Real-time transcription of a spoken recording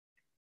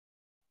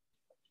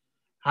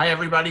Hi,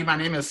 everybody. My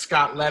name is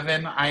Scott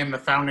Levin. I am the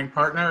founding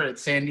partner at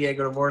San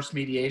Diego Divorce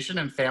Mediation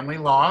and Family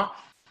Law.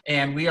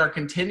 And we are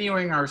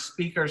continuing our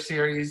speaker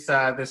series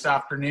this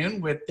afternoon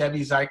with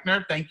Debbie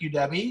Zeichner. Thank you,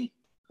 Debbie.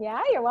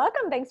 Yeah, you're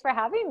welcome. Thanks for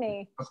having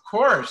me. Of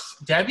course.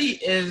 Debbie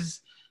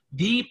is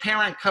the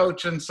parent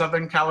coach in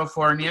Southern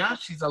California.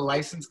 She's a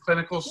licensed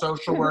clinical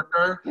social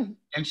worker,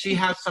 and she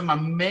has some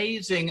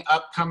amazing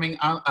upcoming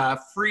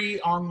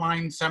free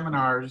online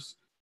seminars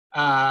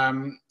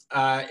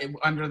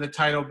under the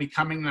title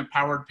Becoming an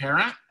Empowered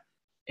Parent.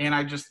 And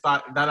I just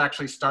thought that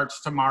actually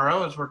starts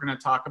tomorrow, as we're going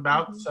to talk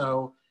about.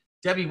 So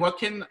Debbie, what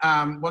can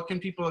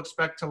people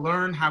expect to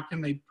learn? How can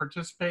they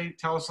participate?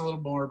 Tell us a little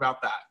more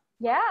about that.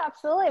 Yeah,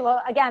 absolutely.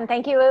 Well, again,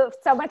 thank you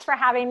so much for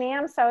having me.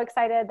 I'm so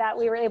excited that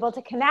we were able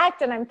to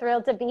connect, and I'm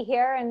thrilled to be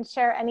here and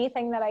share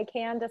anything that I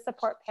can to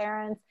support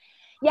parents.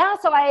 Yeah,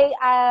 so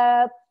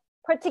I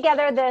put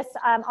together this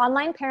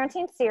online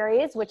parenting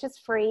series, which is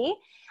free.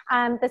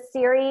 The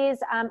series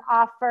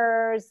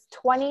offers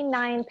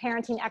 29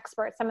 parenting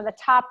experts, some of the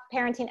top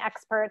parenting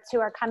experts who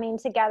are coming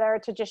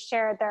together to just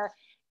share their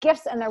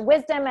gifts and their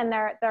wisdom and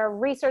their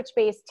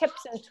research-based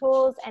tips and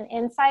tools and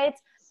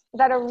insights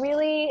that are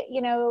really,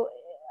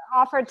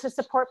 offered to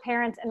support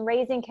parents in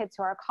raising kids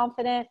who are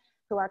confident,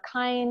 who are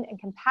kind and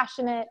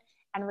compassionate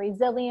and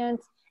resilient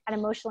and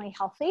emotionally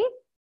healthy.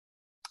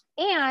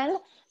 And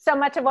so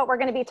much of what we're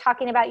going to be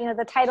talking about,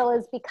 the title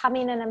is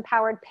Becoming an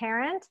Empowered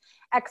Parent,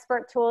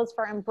 Expert Tools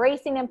for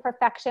Embracing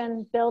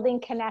Imperfection, Building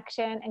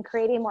Connection, and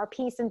Creating More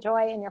Peace and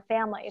Joy in Your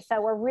Family.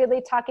 So we're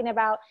really talking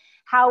about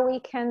how we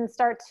can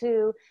start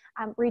to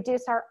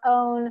reduce our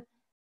own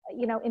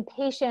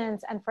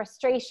impatience and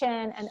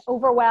frustration and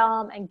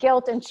overwhelm and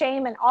guilt and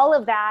shame and all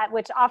of that,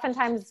 which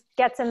oftentimes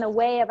gets in the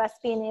way of us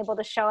being able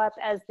to show up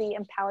as the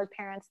empowered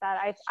parents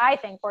that I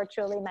think we're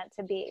truly meant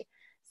to be.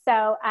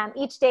 So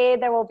each day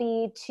there will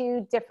be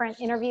 2 different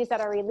interviews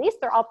that are released.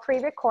 They're all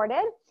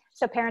pre-recorded,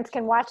 so parents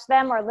can watch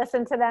them or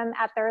listen to them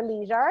at their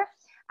leisure.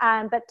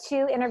 But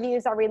 2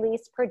 interviews are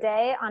released per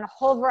day on a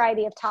whole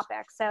variety of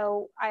topics.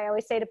 So I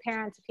always say to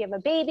parents, if you have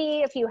a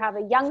baby, if you have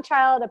a young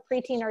child, a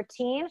preteen or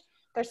teen,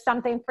 there's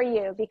something for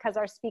you, because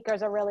our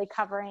speakers are really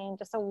covering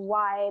just a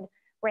wide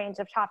range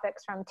of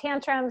topics, from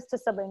tantrums to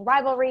sibling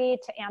rivalry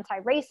to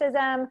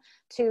anti-racism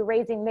to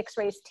raising mixed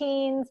race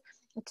teens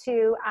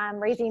to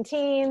raising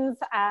teens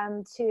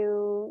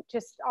to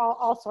just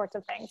all sorts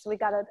of things. So we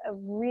got a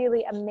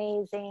really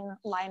amazing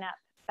lineup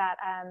that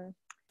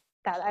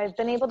I've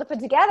been able to put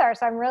together.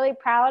 So I'm really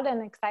proud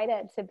and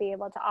excited to be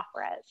able to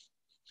offer it.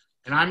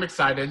 And I'm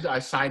excited. I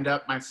signed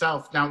up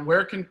myself. Now,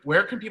 where can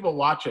people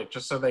watch it,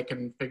 just so they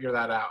can figure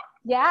that out?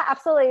 Yeah,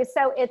 absolutely.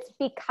 So it's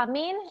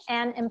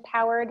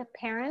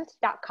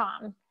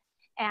becominganempoweredparent.com.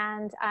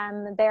 And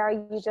there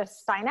you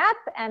just sign up,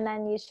 and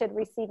then you should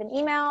receive an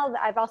email.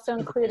 I've also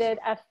included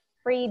a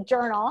free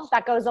journal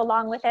that goes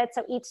along with it.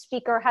 So each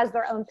speaker has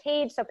their own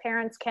page, so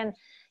parents can,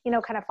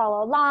 kind of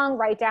follow along,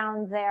 write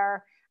down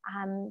their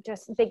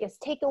just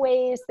biggest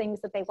takeaways, things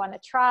that they want to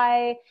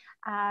try.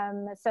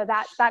 So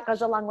that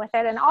goes along with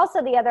it. And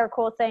also the other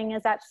cool thing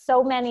is that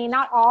so many,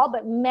 not all,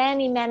 but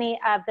many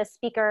of the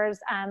speakers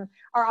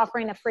are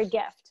offering a free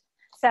gift.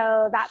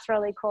 So that's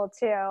really cool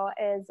too,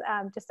 is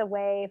just a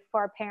way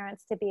for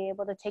parents to be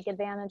able to take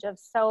advantage of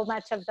so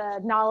much of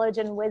the knowledge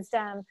and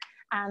wisdom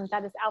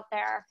that is out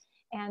there,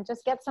 and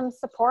just get some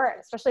support,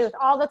 especially with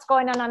all that's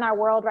going on in our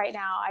world right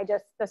now.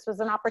 This was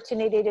an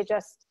opportunity to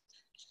just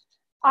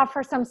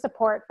offer some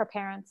support for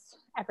parents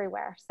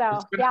everywhere. So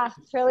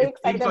really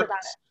excited about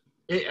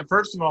it.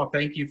 First of all,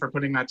 thank you for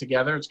putting that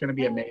together. It's going to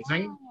be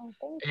amazing.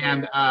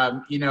 And,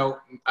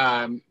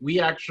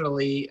 we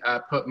actually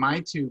put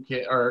my 2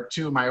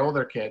 of my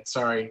older kids,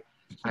 sorry,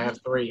 I have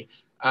 3,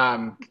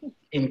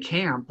 in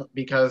camp,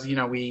 because,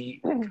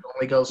 we can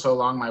only go so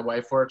long. My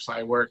wife works,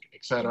 I work,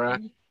 etc.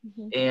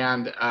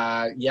 And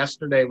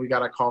yesterday we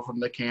got a call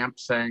from the camp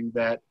saying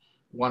that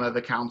one of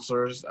the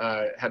counselors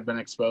had been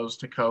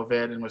exposed to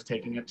COVID and was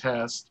taking a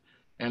test.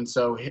 And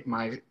so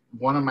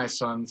one of my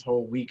son's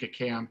whole week at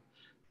camp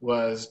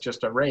was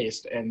just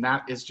erased. And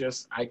that is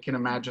just, I can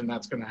imagine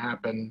that's going to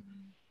happen.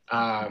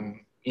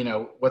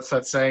 What's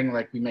that saying?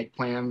 Like, we make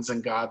plans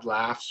and God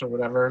laughs, or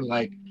whatever.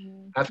 Like,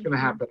 that's going to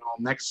happen all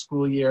next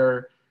school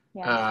year.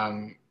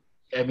 Yes.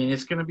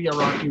 It's going to be a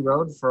rocky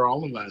road for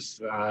all of us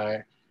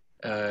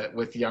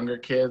with younger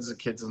kids, the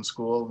kids in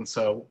school. And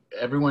so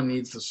everyone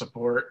needs the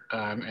support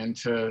and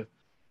to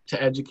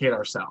educate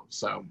ourselves.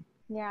 So.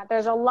 Yeah,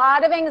 there's a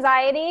lot of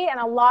anxiety and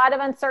a lot of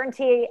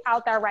uncertainty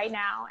out there right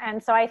now.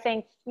 And so I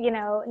think,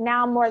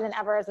 now more than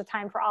ever is a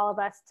time for all of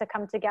us to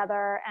come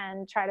together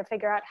and try to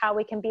figure out how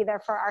we can be there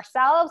for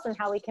ourselves and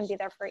how we can be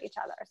there for each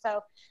other.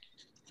 So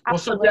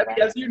absolutely. Well, so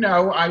Debbie, as you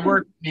know, I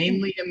work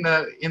mainly in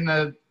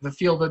the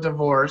field of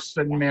divorce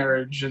and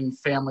marriage and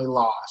family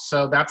law.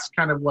 So that's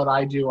kind of what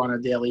I do on a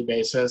daily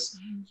basis.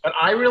 But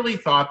I really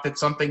thought that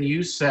something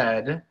you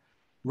said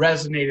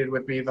resonated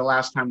with me the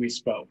last time we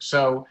spoke.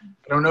 So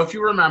I don't know if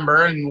you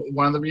remember, and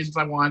one of the reasons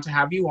I wanted to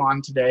have you on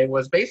today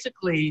was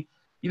basically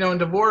You know, in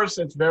divorce,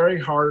 it's very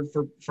hard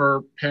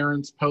for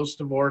parents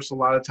post-divorce a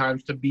lot of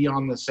times to be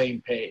on the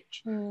same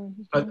page.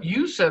 Mm-hmm. But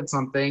you said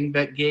something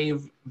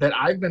that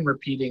I've been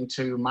repeating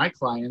to my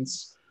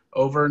clients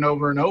over and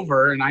over and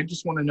over, and I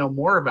just want to know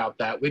more about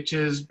that, which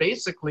is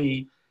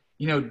basically,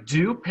 you know,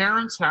 do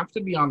parents have to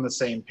be on the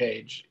same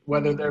page,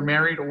 whether they're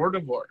married or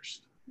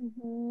divorced?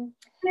 Mm-hmm.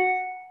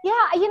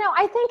 Yeah, you know,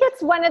 I think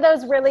it's one of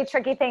those really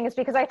tricky things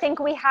because I think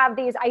we have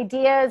these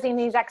ideas and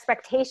these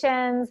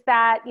expectations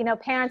that, you know,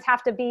 parents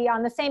have to be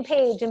on the same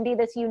page and be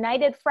this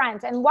united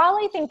front. And while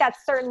I think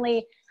that's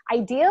certainly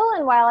ideal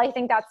and while I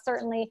think that's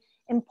certainly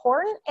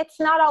important,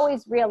 it's not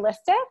always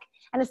realistic.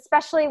 And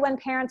especially when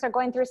parents are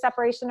going through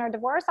separation or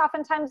divorce,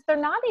 oftentimes they're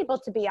not able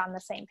to be on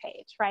the same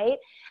page, right?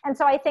 And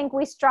so I think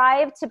we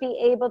strive to be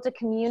able to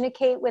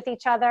communicate with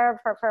each other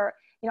for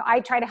you know,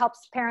 I try to help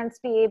parents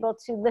be able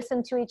to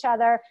listen to each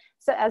other.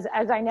 So as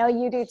I know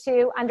you do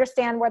too,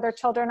 understand where their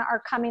children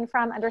are coming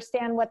from,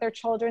 understand what their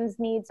children's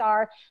needs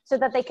are so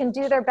that they can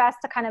do their best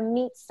to kind of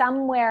meet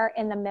somewhere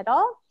in the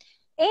middle.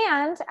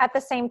 And at the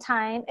same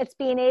time, it's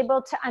being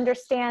able to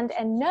understand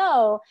and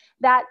know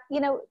that, you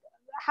know,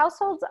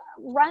 households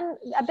run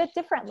a bit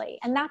differently,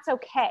 and that's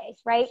okay,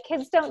 right?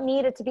 Kids don't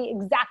need it to be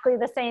exactly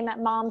the same at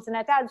mom's and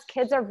at dad's.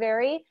 Kids are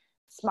very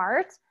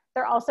smart.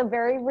 They're also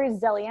very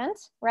resilient,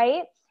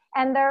 right?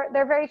 And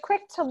they're very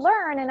quick to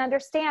learn and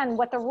understand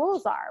what the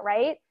rules are,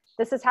 right?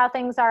 This is how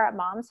things are at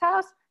mom's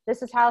house.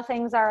 This is how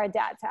things are at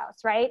dad's house,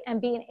 right? And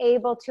being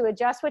able to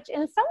adjust, which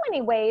in so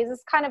many ways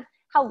is kind of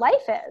how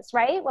life is,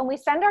 right? When we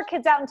send our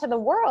kids out into the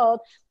world,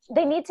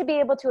 they need to be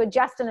able to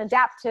adjust and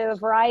adapt to a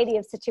variety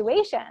of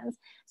situations.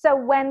 So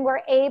when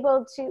they're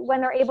able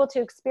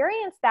to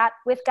experience that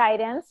with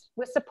guidance,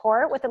 with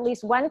support, with at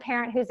least one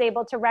parent who's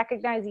able to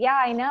recognize,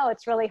 yeah, I know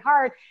it's really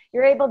hard.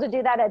 You're able to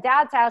do that at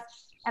dad's house,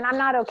 and I'm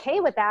not okay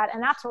with that.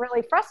 And that's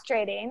really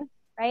frustrating,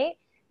 right?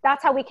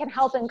 That's how we can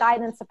help and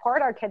guide and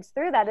support our kids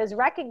through that, is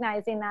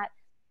recognizing that,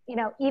 you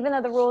know, even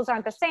though the rules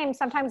aren't the same,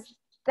 sometimes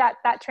that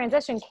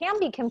transition can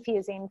be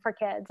confusing for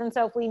kids. And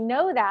so if we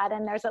know that,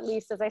 and there's at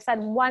least, as I said,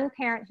 one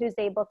parent who's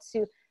able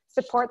to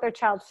support their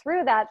child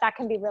through that, that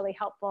can be really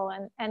helpful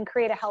and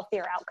create a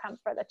healthier outcome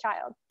for the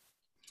child.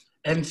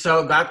 And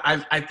so that,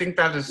 I think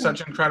that is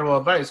such incredible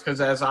advice, because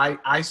as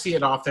I see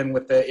it often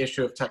with the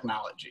issue of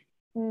technology,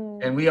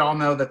 and we all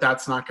know that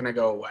that's not going to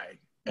go away.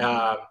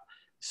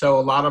 So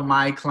a lot of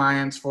my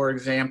clients, for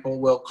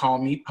example, will call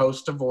me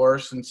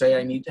post-divorce and say,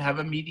 I need to have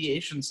a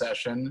mediation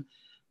session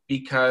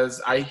because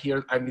I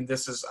hear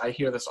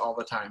this all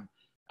the time.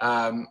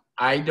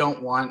 I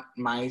don't want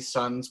my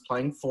sons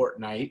playing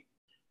Fortnite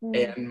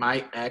and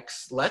my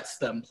ex lets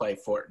them play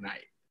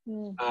Fortnite.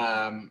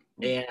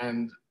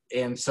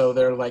 And so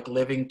they're like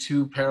living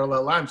two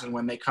parallel lives. And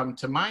when they come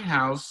to my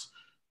house,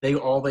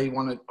 all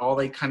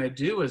they kind of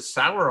do is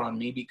sour on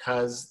me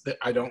because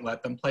I don't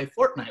let them play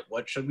Fortnite.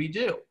 What should we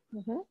do?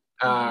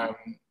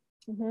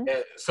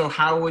 So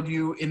how would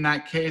you, in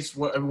that case,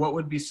 what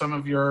would be some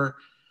of your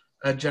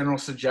general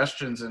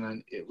suggestions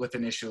with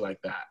an issue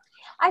like that?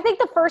 I think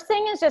the first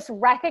thing is just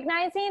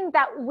recognizing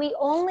that we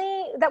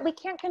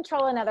can't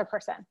control another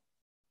person.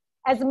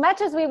 As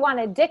much as we want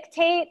to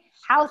dictate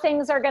how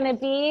things are going to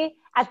be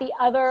at the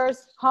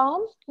other's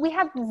home, we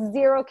have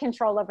zero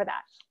control over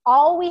that.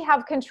 All we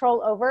have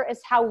control over is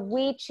how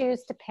we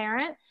choose to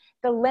parent,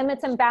 the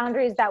limits and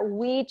boundaries that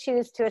we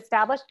choose to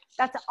establish.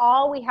 That's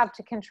all we have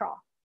to control,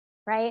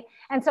 right?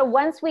 And so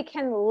once we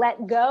can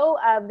let go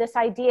of this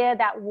idea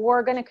that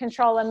we're going to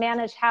control and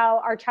manage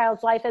how our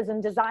child's life is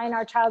and design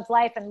our child's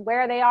life and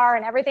where they are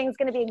and everything's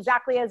going to be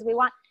exactly as we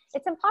want,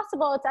 it's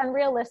impossible, it's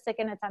unrealistic,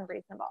 and it's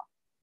unreasonable,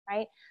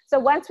 right? So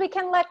once we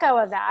can let go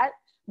of that,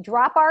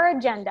 drop our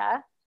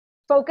agenda,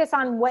 focus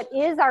on what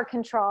is our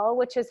control,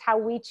 which is how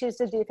we choose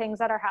to do things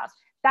at our house.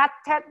 That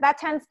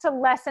tends to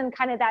lessen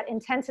kind of that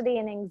intensity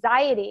and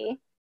anxiety,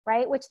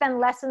 right? Which then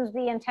lessens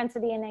the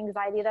intensity and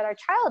anxiety that our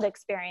child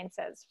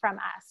experiences from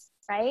us,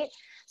 right?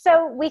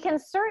 So we can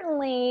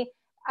certainly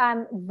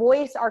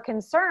voice our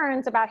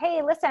concerns about,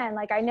 hey, listen,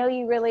 like, I know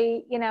you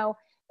really, you know,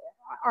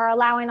 are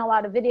allowing a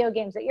lot of video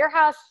games at your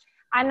house.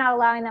 I'm not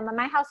allowing them at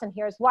my house, and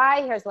here's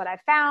why. Here's what I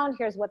found.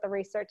 Here's what the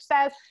research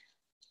says.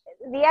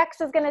 The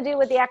X is going to do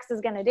what the X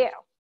is going to do,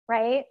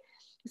 right?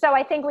 So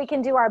I think we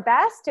can do our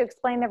best to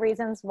explain the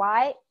reasons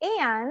why.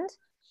 And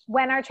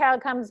when our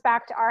child comes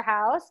back to our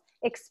house,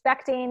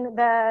 expecting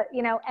the,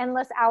 you know,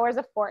 endless hours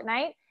of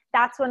Fortnite,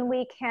 that's when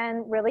we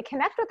can really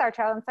connect with our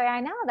child and say,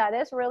 I know that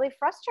is really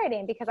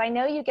frustrating because I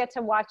know you get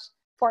to watch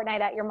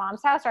Fortnite at your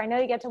mom's house, or I know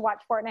you get to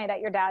watch Fortnite at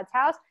your dad's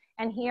house.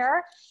 And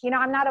here, you know,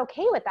 I'm not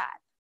okay with that.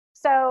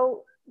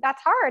 So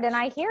that's hard, and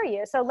I hear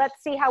you. So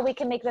let's see how we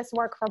can make this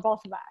work for both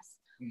of us.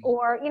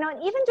 Or, you know,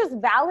 and even just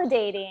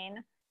validating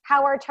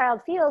how our child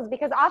feels,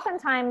 because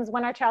oftentimes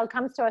when our child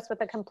comes to us with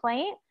a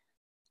complaint,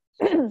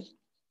 you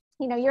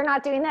know, you're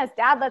not doing this,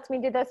 dad lets me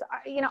do this.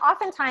 You know,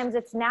 oftentimes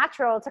it's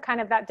natural to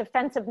kind of that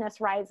defensiveness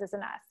rises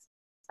in us,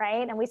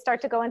 right? And we start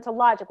to go into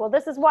logic. Well,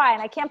 this is why,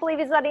 and I can't believe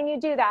he's letting you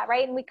do that,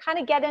 right? And we kind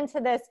of get into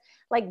this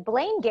like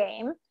blame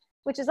game,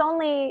 which is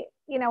only,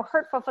 you know,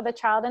 hurtful for the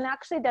child and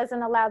actually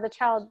doesn't allow the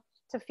child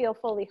to feel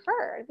fully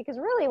heard, because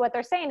really what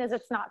they're saying is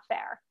it's not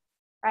fair,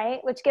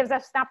 right? Which gives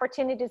us an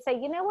opportunity to say,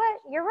 you know what,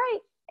 you're right,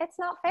 it's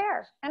not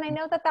fair. And I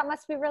know that that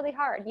must be really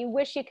hard. You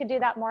wish you could do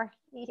that more.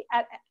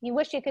 You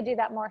wish you could do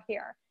that more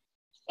here.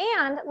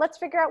 And let's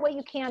figure out what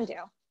you can do.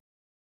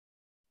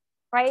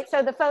 Right. So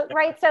so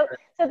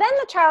then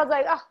the child's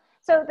like, oh,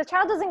 so the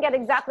child doesn't get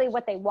exactly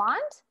what they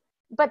want,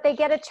 but they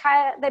get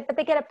but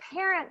they get a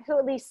parent who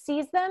at least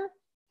sees them,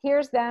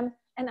 hears them,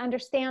 and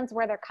understands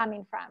where they're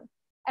coming from.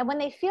 And when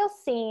they feel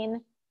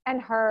seen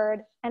and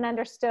heard and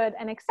understood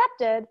and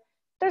accepted,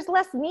 there's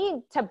less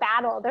need to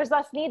battle. There's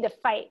less need to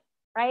fight.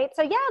 Right.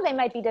 So yeah, they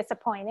might be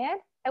disappointed,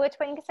 at which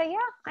point you can say, yeah,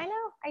 I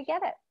know, I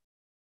get it.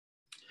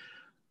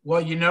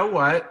 Well, you know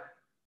what?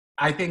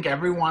 I think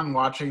everyone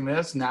watching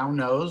this now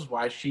knows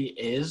why she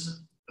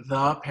is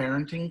the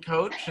parenting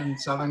coach in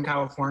Southern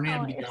California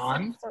and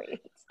beyond. So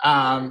sweet.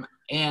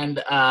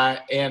 And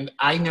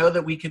I know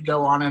that we could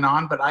go on and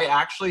on, but I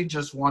actually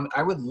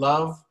I would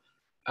love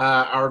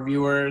our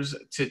viewers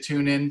to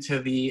tune into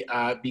the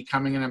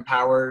Becoming an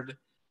Empowered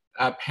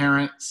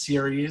Parent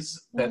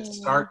series that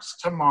starts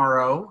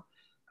tomorrow,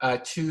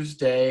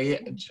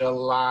 Tuesday,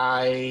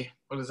 July,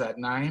 what is that,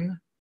 9?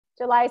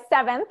 July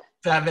 7th.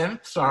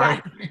 7th,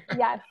 sorry.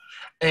 Yes.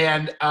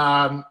 And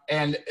I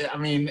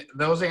mean,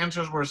 those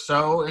answers were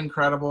so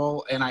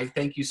incredible. And I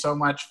thank you so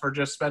much for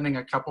just spending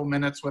a couple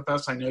minutes with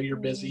us. I know you're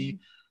busy.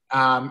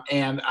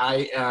 And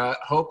I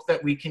hope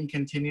that we can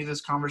continue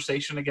this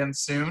conversation again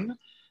soon.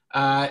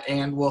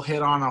 And we'll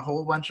hit on a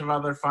whole bunch of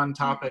other fun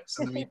topics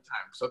in the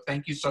meantime. So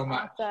thank you so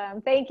much.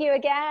 Awesome. Thank you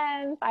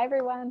again. Bye,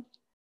 everyone.